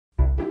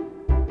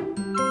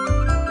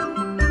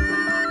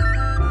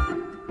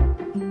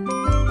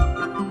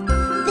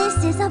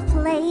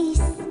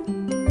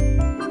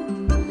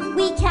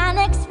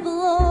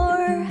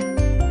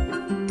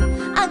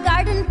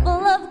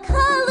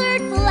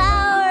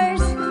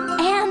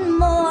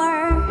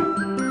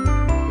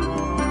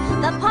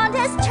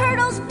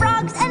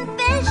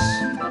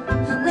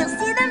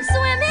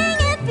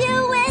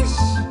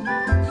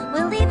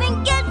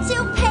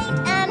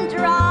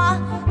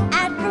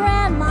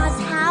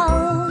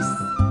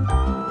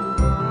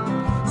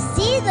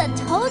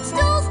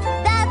Toadstools,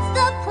 that's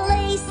the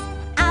place.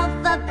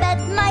 Alphabet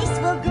mice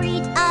will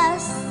greet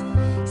us.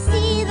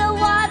 See the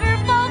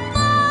waterfall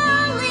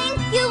falling,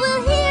 you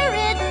will hear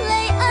it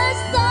play a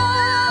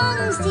song.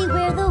 See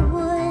where the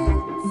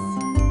woods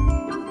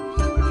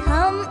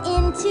come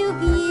into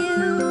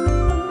view.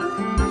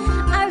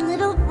 Our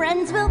little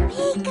friends will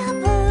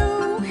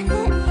peek-a-boo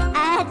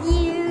at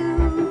you.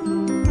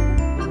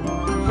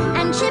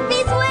 And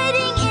Chippy's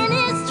waiting in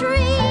his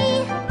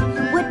tree.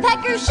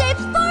 Woodpecker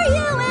shapes for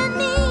you and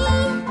me.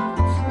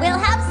 We'll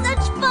have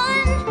such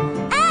fun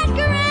at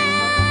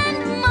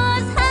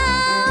Grandma's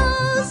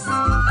house.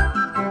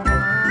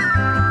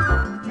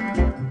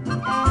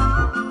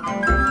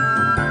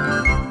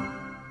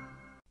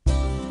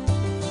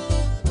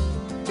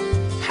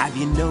 Have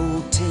you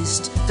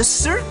noticed the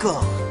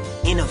circle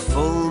in a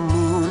full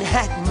moon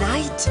at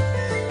night?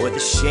 Or the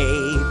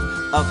shape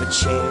of a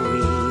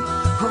cherry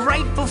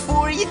right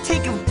before you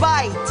take a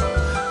bite?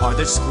 Are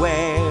there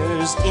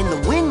squares in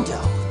the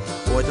window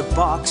or the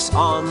box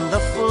on the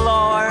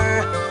floor?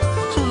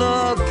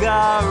 Look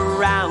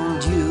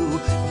around you.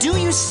 Do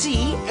you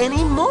see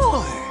any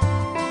more?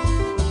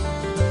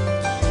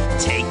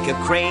 Take a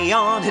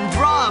crayon and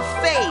draw a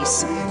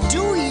face.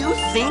 Do you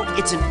think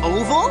it's an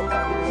oval?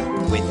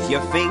 With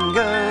your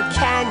finger,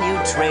 can you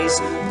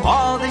trace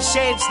all the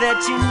shapes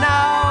that you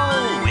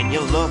know? When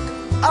you look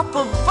up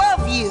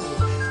above you,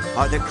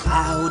 are there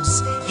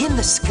clouds in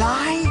the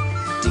sky?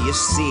 Do you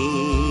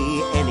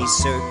see any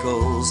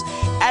circles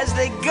as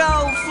they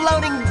go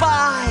floating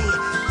by?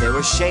 There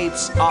are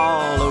shapes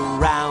all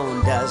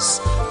around us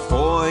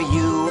for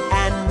you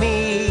and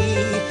me.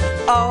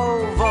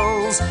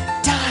 Ovals,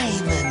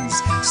 diamonds,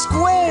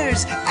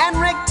 squares, and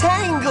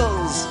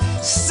rectangles.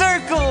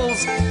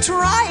 Circles,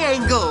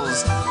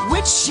 triangles.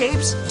 Which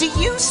shapes do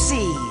you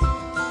see?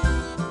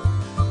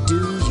 Do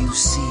you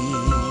see?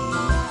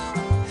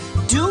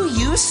 Do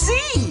you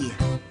see?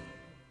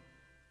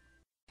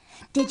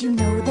 Did you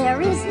know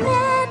there is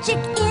magic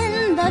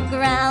in the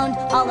ground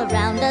all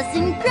around us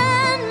in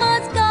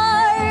Grandma's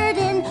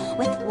garden?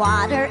 With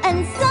water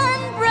and sun,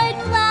 bright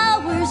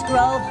flowers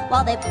grow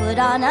while they put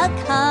on a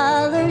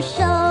color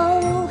show.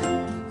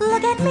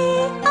 Look at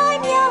me,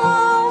 I'm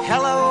yellow.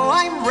 Hello,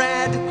 I'm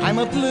red. I'm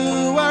a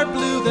bluer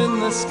blue than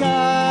the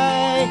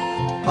sky.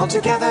 All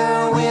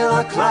together we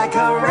look like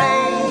a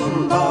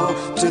rainbow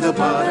to the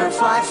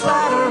butterfly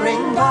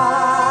fluttering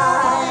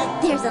by.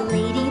 There's a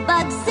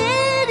ladybug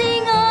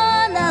sitting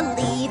on a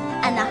leaf,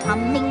 and a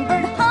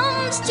hummingbird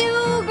hums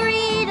to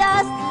greet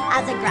us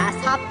as a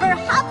grasshopper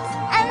hops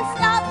and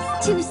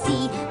stops to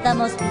see the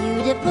most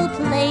beautiful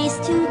place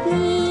to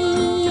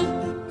be.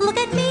 Look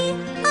at me,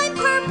 I'm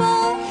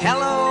purple.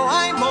 Hello,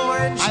 I'm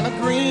orange. I'm a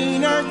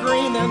greener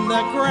green than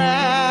the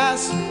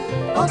grass.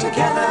 All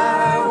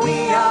together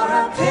we are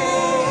a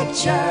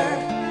picture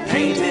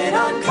painted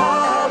on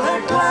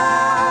colored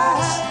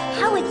glass.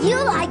 How would you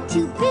like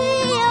to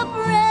be a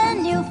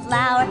brand new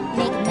flower?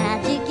 Make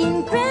magic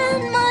in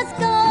Grandma's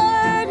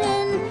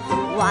garden.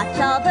 Watch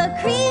all the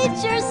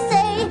creatures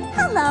say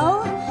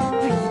hello.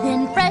 Breathe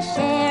in fresh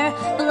air,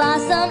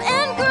 blossom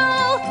and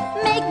grow.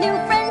 Make new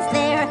friends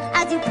there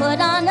as you put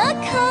on a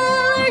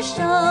color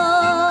show.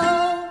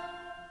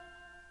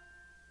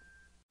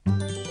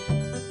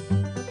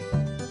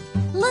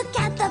 Look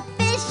at the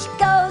fish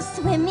go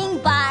swimming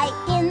by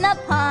in the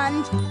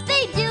pond.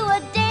 They do a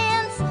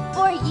dance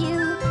for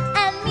you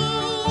and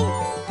me.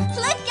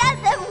 Look at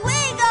them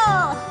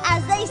wiggle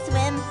as they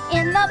swim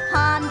in the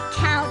pond.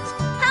 Count,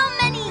 how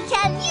many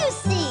can you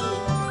see?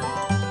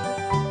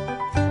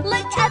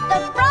 Look at the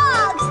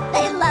frogs,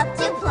 they love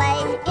to play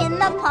in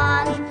the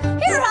pond.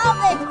 Hear how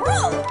they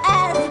croak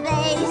as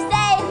they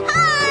say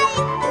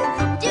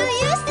hi. Do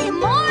you see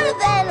more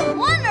than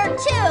one or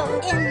two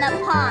in the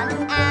pond?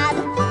 Add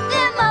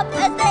them up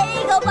as they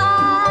go by.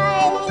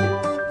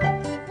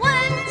 1,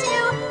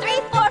 2, 3,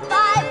 4, 5.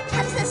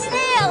 Catch the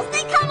snails,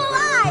 they come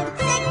alive.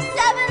 6,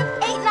 7,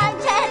 8, 9,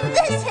 10.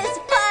 This is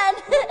fun.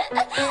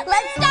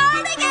 Let's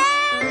start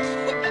again.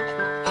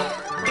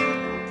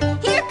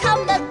 Here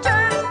come the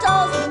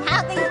turtles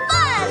having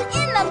fun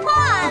in the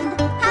pond.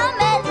 How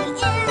many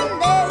in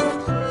this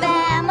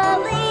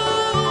family?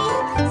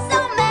 So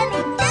many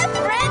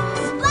different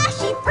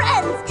splashy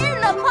friends in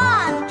the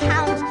pond.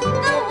 Count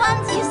the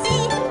ones you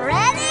see.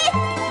 Ready?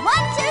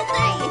 1, 2,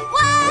 3.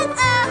 What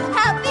a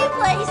happy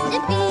place to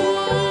be.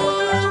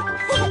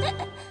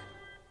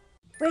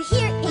 We're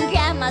here in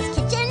Grandma's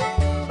kitchen,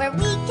 where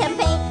we can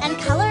paint and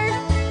color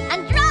and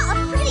draw a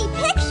pretty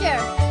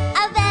picture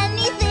of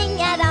anything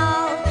at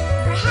all.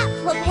 Perhaps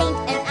we'll paint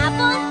an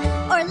apple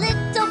or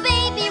little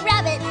baby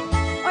rabbit,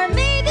 or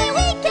maybe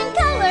we can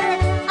color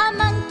a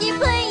monkey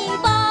playing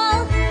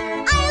ball.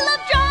 I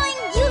love drawing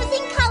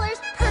using colors,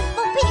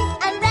 purple, pink,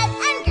 and red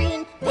and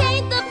green.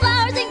 Paint the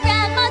flowers in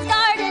Grandma's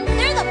garden,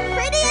 they're the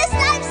prettiest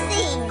I've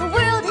seen. The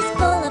world is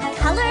full of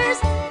colors,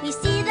 we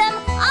see them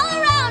all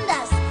around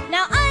us.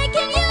 Now I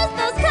can use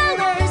those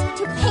colors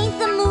to paint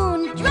the moon,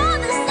 draw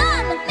the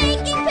sun.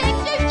 Making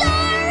pictures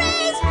sure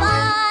is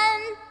fun.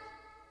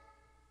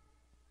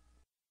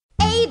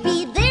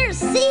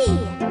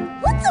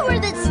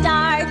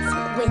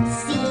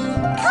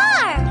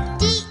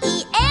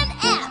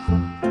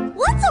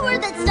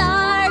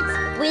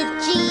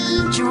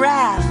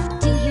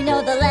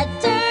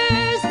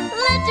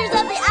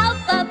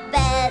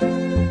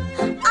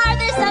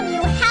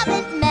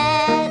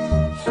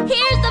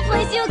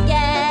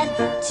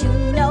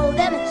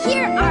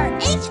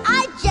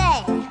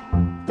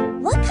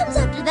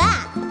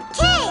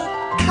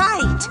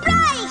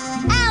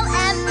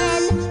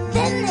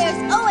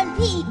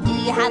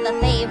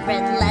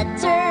 favorite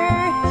letter.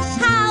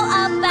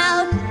 How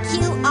about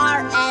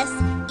QRS?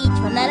 Each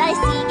one that I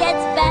see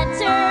gets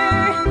better.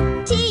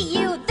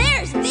 TU,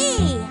 there's V.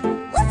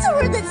 What's a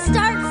word that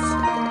starts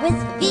with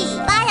V?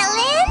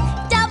 Violin?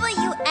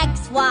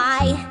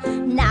 WXY.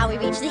 Now we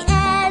reach the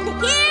end.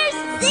 Here's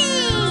Z.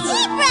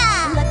 Zebra.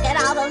 Look at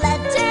all the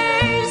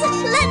letters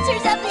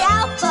of the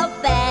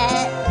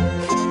alphabet.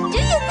 Do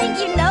you think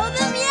you know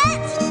them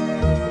yet?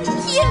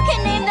 You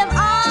can name them all,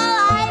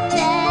 I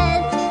bet.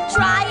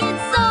 Try it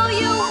so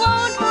you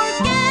won't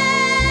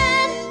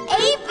forget.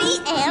 A, B,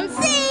 and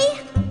C.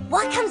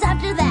 What comes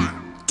after that?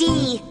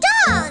 D.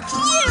 Dog!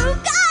 You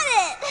got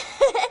it!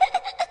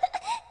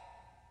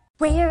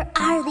 Where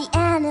are the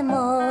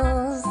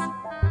animals?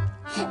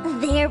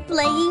 They're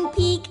playing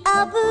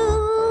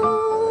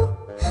peek-a-boo.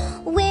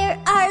 Where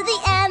are the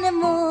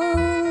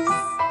animals?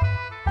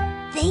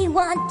 They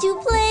want to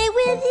play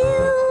with you.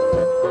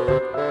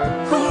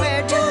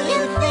 Where do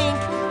you think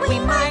we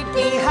might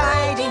be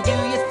hiding, do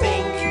you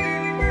think?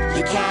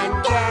 You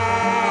can't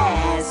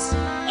guess.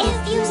 If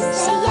you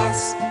say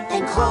yes,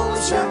 then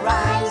close your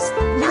eyes.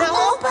 Now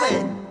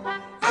open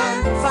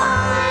and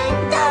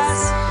find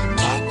us.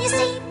 Can you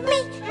see me?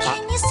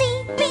 Can you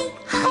see me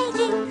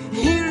hiding?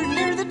 Here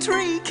near the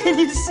tree, can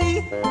you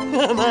see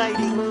I'm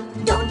hiding?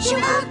 Don't you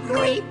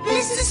agree?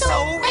 This is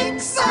so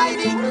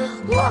exciting.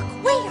 Look,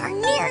 we are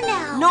near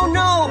now.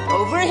 No,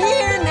 over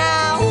here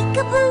now.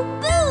 Peek-a-boo,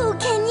 boo,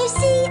 can you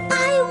see?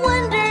 I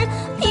wonder.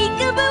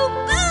 Peek-a-boo,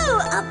 boo,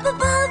 up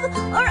above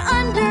or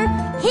under,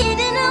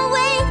 hidden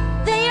away.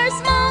 They are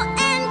small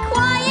and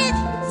quiet.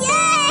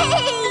 Yay!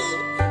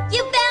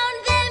 You found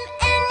them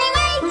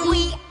anyway.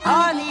 We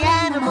are the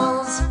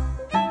animals.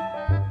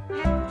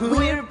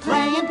 We're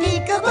playing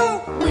peek-a-boo.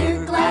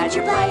 We're glad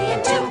you're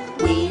playing too.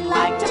 We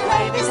like to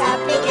play this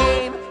happy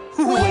game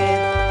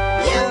with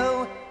you.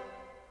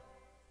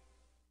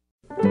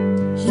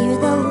 Hear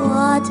the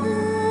water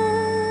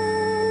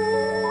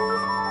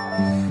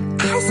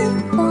as it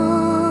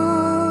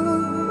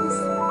falls.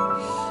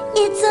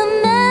 It's a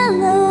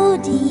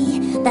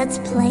melody that's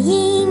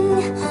playing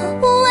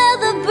while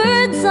the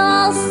birds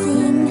all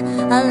sing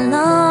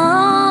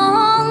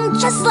along,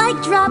 just like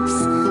drops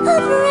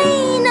of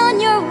rain on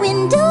your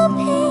window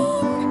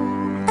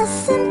pane. A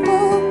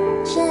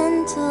simple,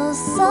 gentle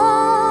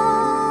song.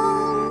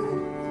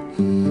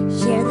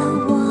 Hear the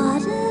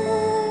water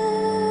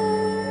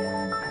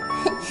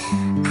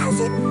as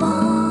it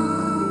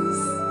falls,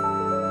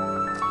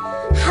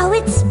 how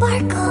it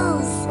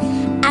sparkles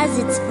as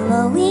it's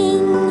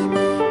flowing.